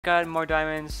Got more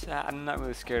diamonds. I'm not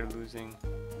really scared of losing.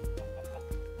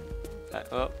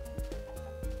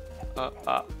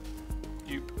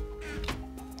 You.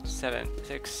 7,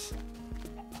 6.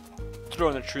 Throw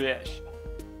in the trash.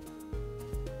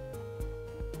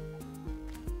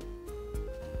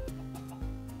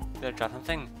 Did I drop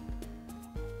something?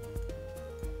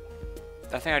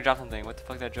 I think I dropped something. What the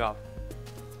fuck did I drop?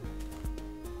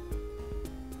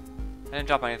 I didn't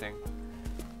drop anything.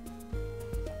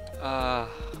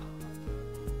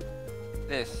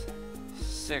 This.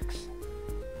 6.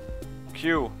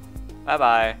 Q. Bye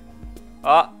bye.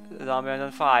 Oh, the zombie is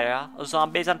on fire. The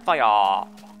zombie is on fire.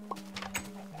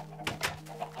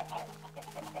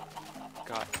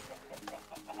 God.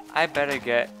 I better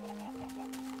get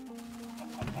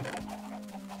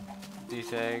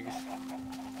these eggs.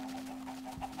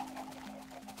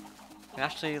 And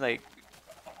actually, like,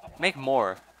 make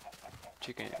more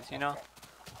chickens, you know?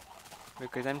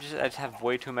 Because I just have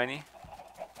way too many.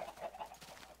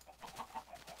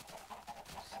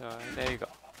 So there you go.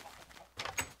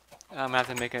 I'm gonna have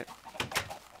to make it.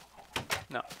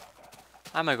 No,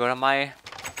 I'm gonna go to my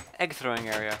egg throwing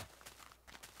area.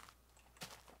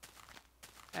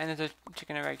 And there's a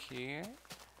chicken right here.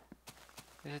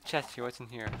 There's a chest here. What's in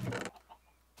here?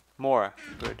 More.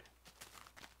 Good.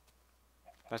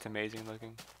 That's amazing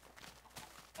looking.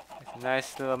 There's a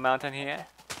nice little mountain here.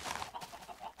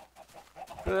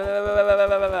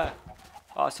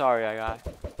 Oh, sorry, I got.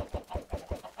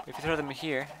 If you throw them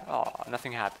here, oh,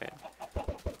 nothing happened.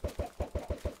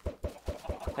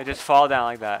 They just fall down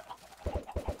like that.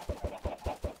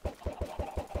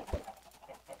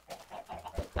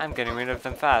 I'm getting rid of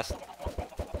them fast.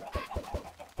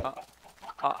 Oh,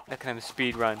 look at them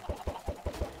speed run.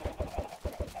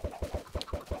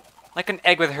 Like an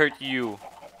egg would hurt you.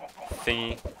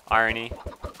 Thingy. Irony.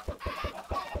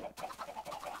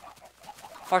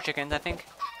 4 chickens, I think.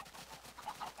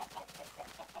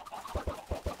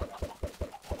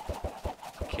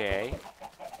 Okay.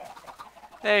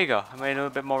 There you go. I made a little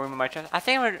bit more room in my chest. I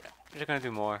think we're just gonna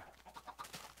do more.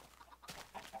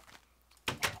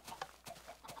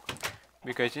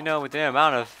 Because, you know, with the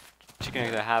amount of chicken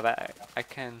eggs I have,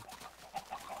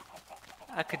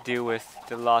 I could deal with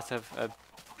the loss of a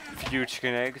few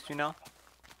chicken eggs, you know?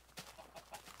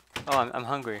 Oh, I'm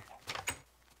hungry.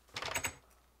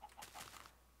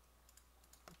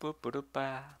 Boop, boop,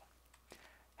 boop,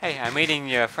 hey, I'm eating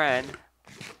your friend.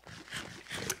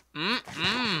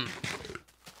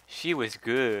 She was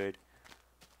good.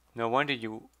 No wonder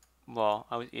you... Well,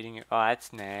 I was eating it. Oh,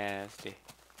 that's nasty.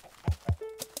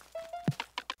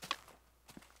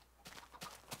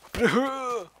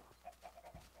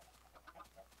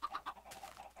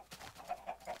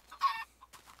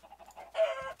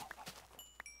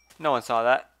 No one saw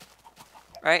that.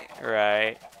 Right?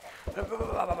 Right.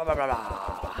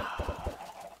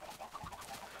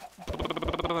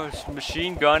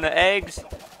 Machine gun eggs.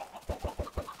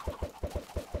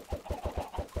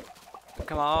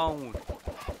 Come on.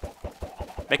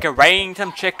 Make it rain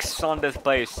some chicks on this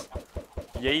place.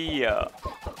 Yeah.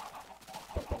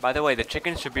 By the way, the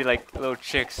chickens should be like little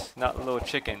chicks, not little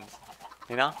chickens.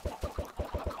 You know?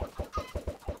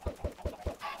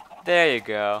 There you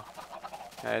go.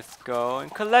 Let's go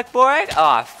and collect board. Oh,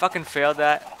 I fucking failed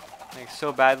that. Like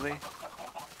so badly.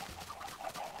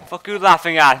 The fuck you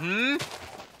laughing at, hmm?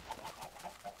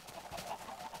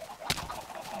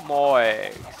 More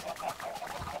eggs.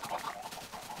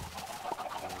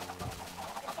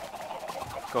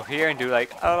 Go here and do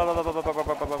like.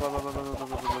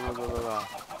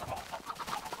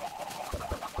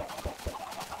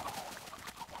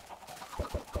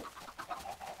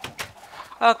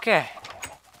 Okay.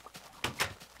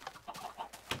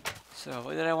 So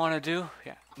what did I want to do?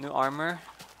 Yeah, new armor.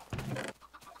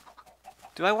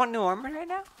 Do I want new armor right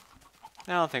now?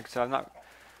 I don't think so. I'm not.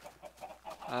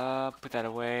 Put that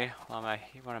away while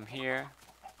I'm here.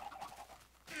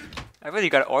 I really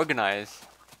gotta organize.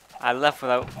 I left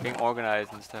without being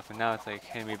organized and stuff, and now it's like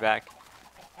hitting me back.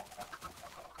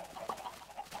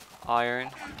 Iron.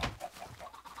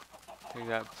 Take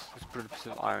that. Let's put a piece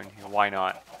of iron here. Why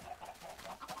not?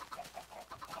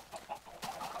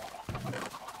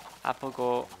 Apple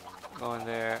go in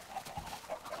there.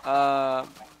 No,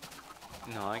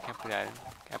 I can't put that in.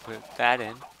 Can't put that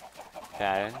in.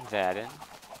 That in. That in.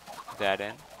 That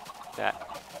in. That.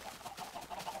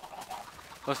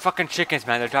 Those fucking chickens,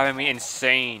 man, they're driving me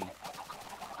insane.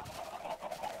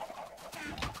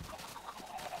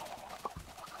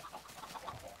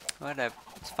 Whatever.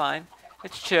 It's fine.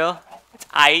 It's chill. It's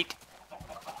aight.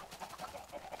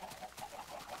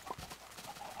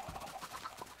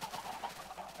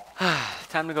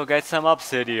 Time to go get some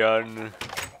obsidian.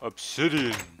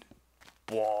 Obsidian.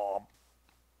 Boom.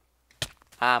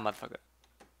 Ah, motherfucker.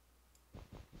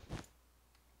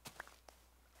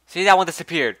 See, that one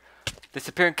disappeared.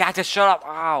 Disappearing cactus, shut up.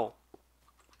 Ow.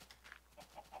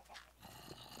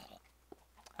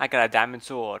 I got a diamond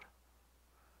sword.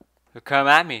 So come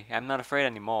at me. I'm not afraid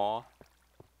anymore.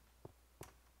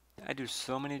 I do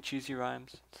so many cheesy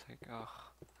rhymes. It's like, ugh.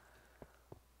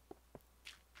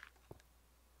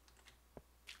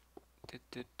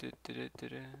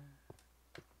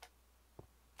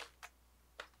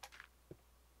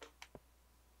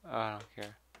 Oh, I don't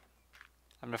care.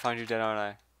 I'm gonna find you dead, aren't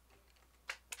I?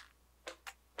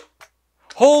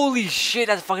 Holy shit,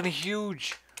 that's fucking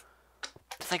huge.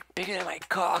 It's like bigger than my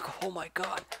cock. Oh my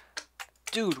god.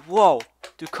 Dude, whoa.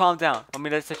 Dude, calm down. Want me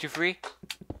to set you free?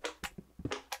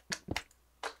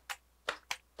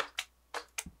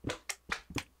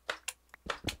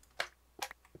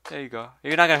 There you go.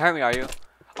 You're not gonna hurt me, are you?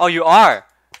 Oh, you are.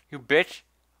 You bitch.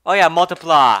 Oh yeah,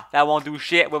 multiply. That won't do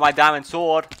shit with my diamond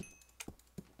sword.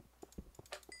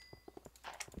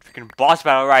 Freaking boss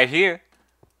battle right here.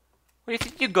 Where do you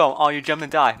think you go? Oh, you jump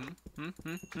and die.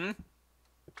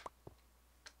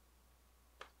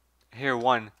 Here,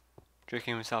 one.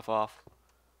 Drinking himself off.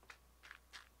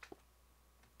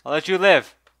 I'll let you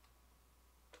live.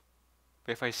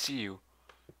 But if I see you,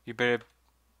 you better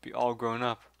be all grown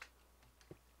up.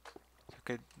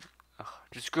 Okay. Ugh,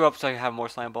 just grow up so I can have more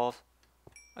slime balls.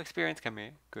 Experience, come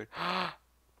here. Good.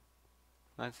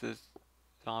 That's this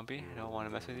zombie. I don't want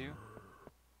to mess with you.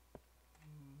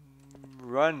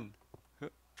 Run.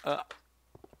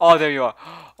 Oh, there you are.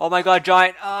 Oh my god,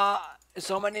 giant.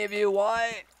 So many of you.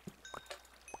 Why?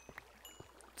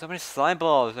 So many slime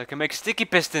balls. I can make sticky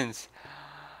pistons.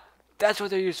 That's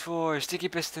what they're used for. Sticky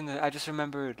piston. I just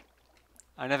remembered.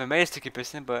 I never made a sticky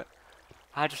piston, but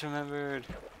I just remembered.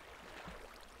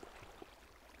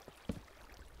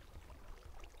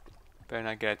 Better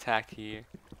not get attacked here.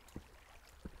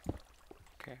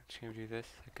 Okay, I'm just gonna do this.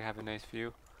 I can have a nice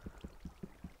view.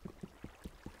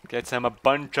 Get some a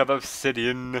bunch of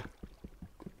obsidian.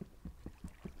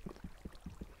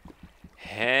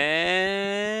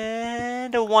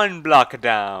 And a 1 block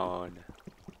down.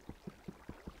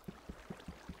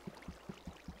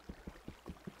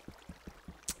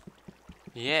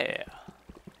 Yeah.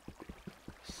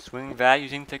 Swing that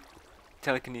using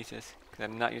telekinesis. Because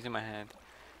I'm not using my hand.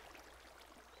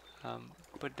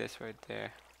 Put this right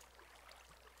there.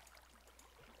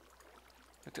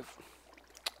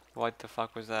 What the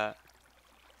fuck was that?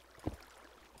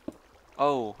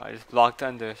 Oh, I just blocked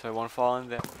under so I won't fall in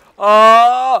there.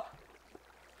 Oh!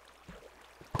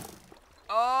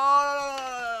 Oh!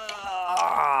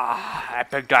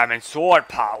 Epic diamond sword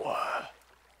power.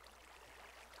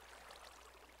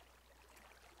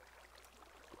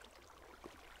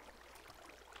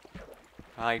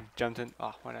 I jumped in.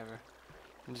 Oh, whatever.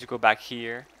 I'll just go back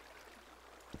here.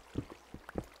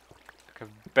 Like a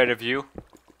better view.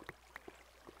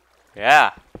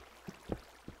 Yeah.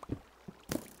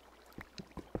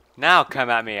 Now come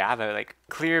at me. I have a like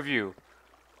clear view.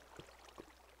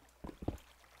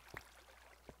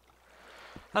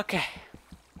 Okay.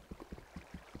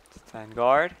 Stand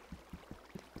guard.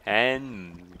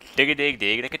 And dig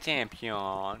like a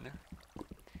champion.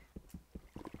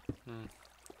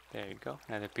 There you go.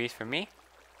 Another piece for me.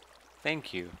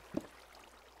 Thank you.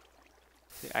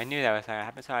 See, I knew that was gonna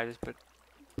happen, so I just put.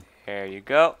 There you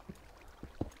go.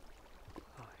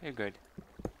 Oh, you're good.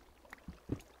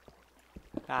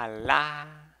 La la.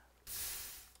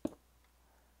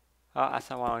 Oh, that's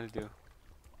not what I wanted to do.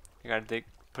 You gotta dig.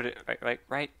 Put it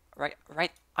right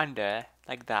under,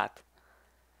 like that,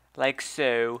 like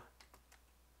so.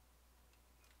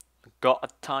 Got a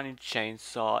tiny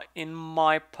chainsaw in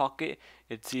my pocket.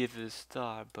 It's either a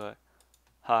star, but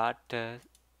hard to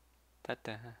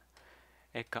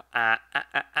it go Are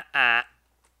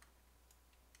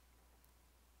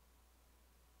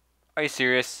you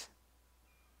serious?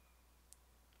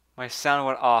 My sound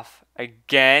went off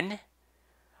again.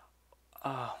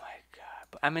 Oh my god!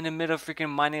 But I'm in the middle of freaking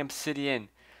mining obsidian.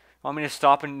 Want me to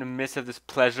stop in the midst of this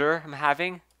pleasure I'm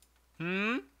having?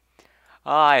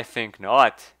 I think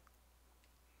not.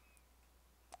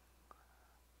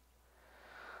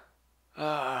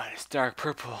 This dark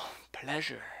purple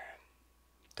pleasure.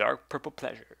 Dark purple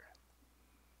pleasure.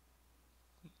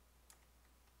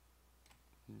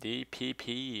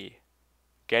 DPP.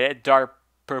 Get it? Dark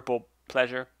purple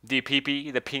pleasure.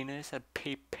 DPP, the penis, a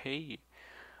PP.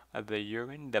 The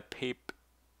urine, the peep.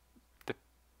 The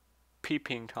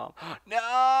peeping Tom. No!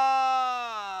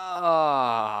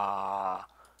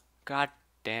 God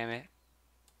damn it.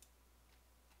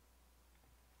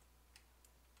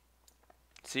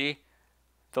 See?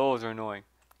 Those are annoying.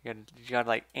 You gotta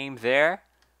like aim there,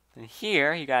 and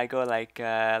here you gotta go like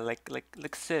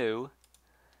so.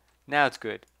 Now it's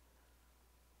good.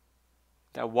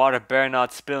 That water better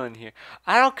not spill in here.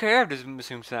 I don't care if there's a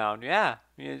missing sound. Yeah,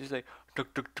 just like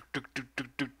tuk tuk tuk tuk tuk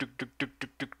tuk tuk tuk tuk tuk tuk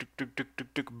tuk tuk tuk tuk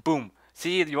tuk tuk. Boom.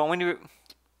 See, you want when you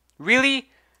really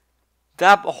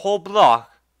that whole block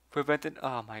prevented.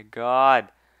 Oh my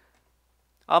god.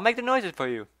 I'll make the noises for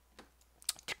you.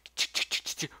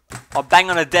 I'll bang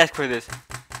on the desk for this.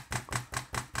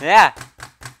 Yeah.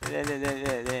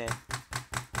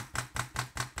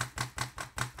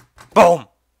 Boom.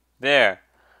 There.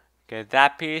 Okay,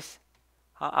 that piece.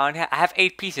 I have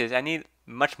 8 pieces. I need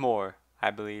much more,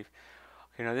 I believe.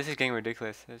 Okay, no, this is getting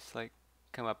ridiculous. It's like,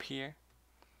 come up here.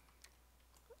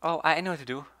 Oh, I know what to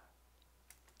do.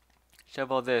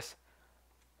 Shovel this.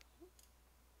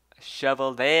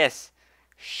 Shovel this.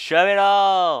 Shove it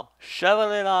all.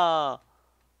 Shovel it all.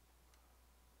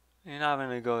 You're not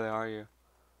gonna go there, are you?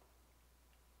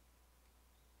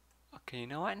 Okay, you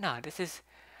know what? No, this is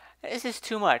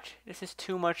too much. This is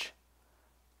too much.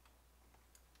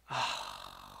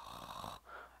 I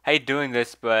hate doing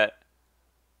this, but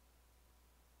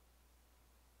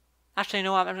actually, you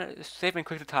know what? I'm gonna save and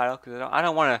click the title because I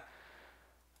don't want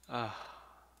to.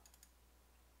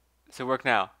 Does it work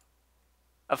now?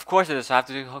 Of course it does. I have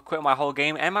to quit my whole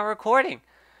game and my recording.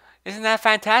 Isn't that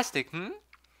fantastic?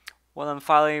 Well, I'm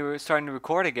finally starting to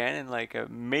record again and like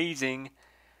amazing.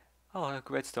 Oh, look,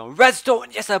 redstone.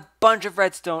 Redstone! Yes, a bunch of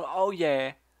redstone. Oh,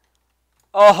 yeah.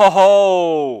 Oh, ho,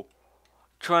 ho.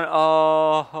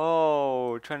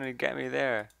 Trying to get me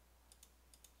there.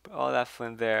 Put all that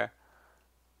flint there.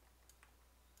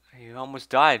 You almost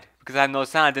died because I had no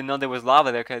sound. I didn't know there was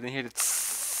lava there because I didn't hear the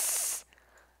tss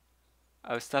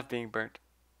of stuff being burnt.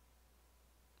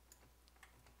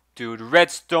 Dude,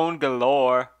 redstone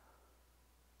galore.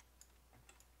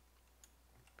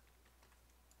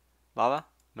 Lava?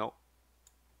 No.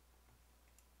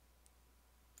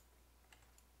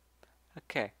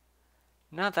 Okay.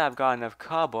 Now that I've got enough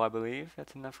cobble, I believe.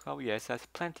 That's enough cobble. Yes, that's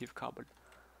plenty of cobble.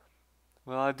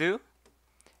 What I'll do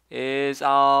is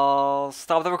I'll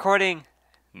stop the recording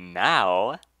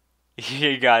now.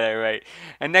 You got it right.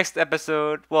 And next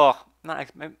episode, well,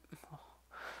 not next.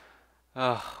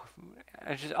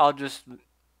 I'll just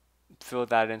fill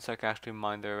that in so I can actually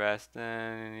mine the rest.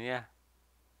 And yeah,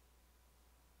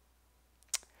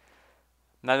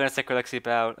 I'm not gonna say Cralexeep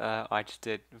out. I just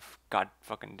did. God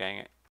fucking dang it.